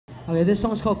Okay, this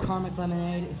song's called Karmic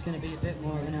Lemonade. It's gonna be a bit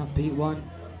more of an upbeat one.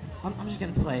 I'm just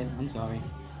gonna play it, I'm sorry.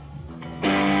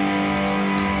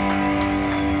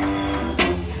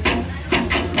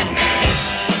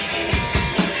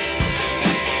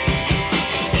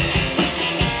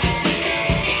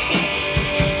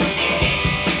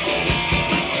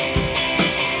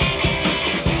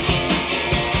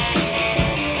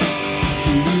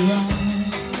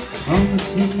 On the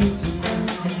sea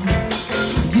tonight,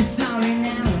 you're sorry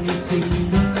now when you see the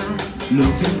light.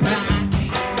 Looking back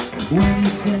when you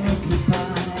said